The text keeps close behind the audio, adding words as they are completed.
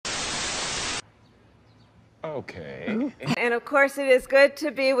Okay. And of course, it is good to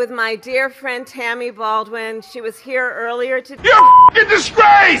be with my dear friend Tammy Baldwin. She was here earlier today. You're a f***ing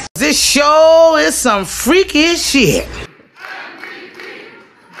disgrace! This show is some freaky shit.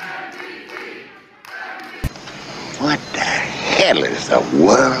 What the hell is the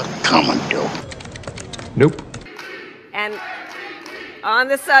world coming to? Nope. And on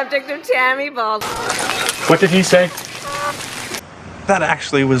the subject of Tammy Baldwin. What did he say? That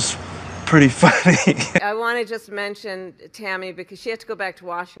actually was pretty funny. I want to just mention Tammy because she had to go back to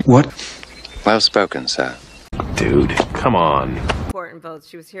Washington. What? Well spoken, sir. Dude, come on. Important votes.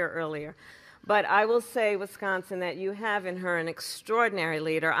 She was here earlier. But I will say, Wisconsin, that you have in her an extraordinary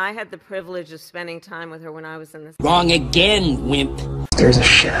leader. I had the privilege of spending time with her when I was in this. Wrong again, wimp. There's a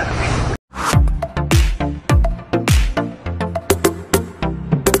shit out of me.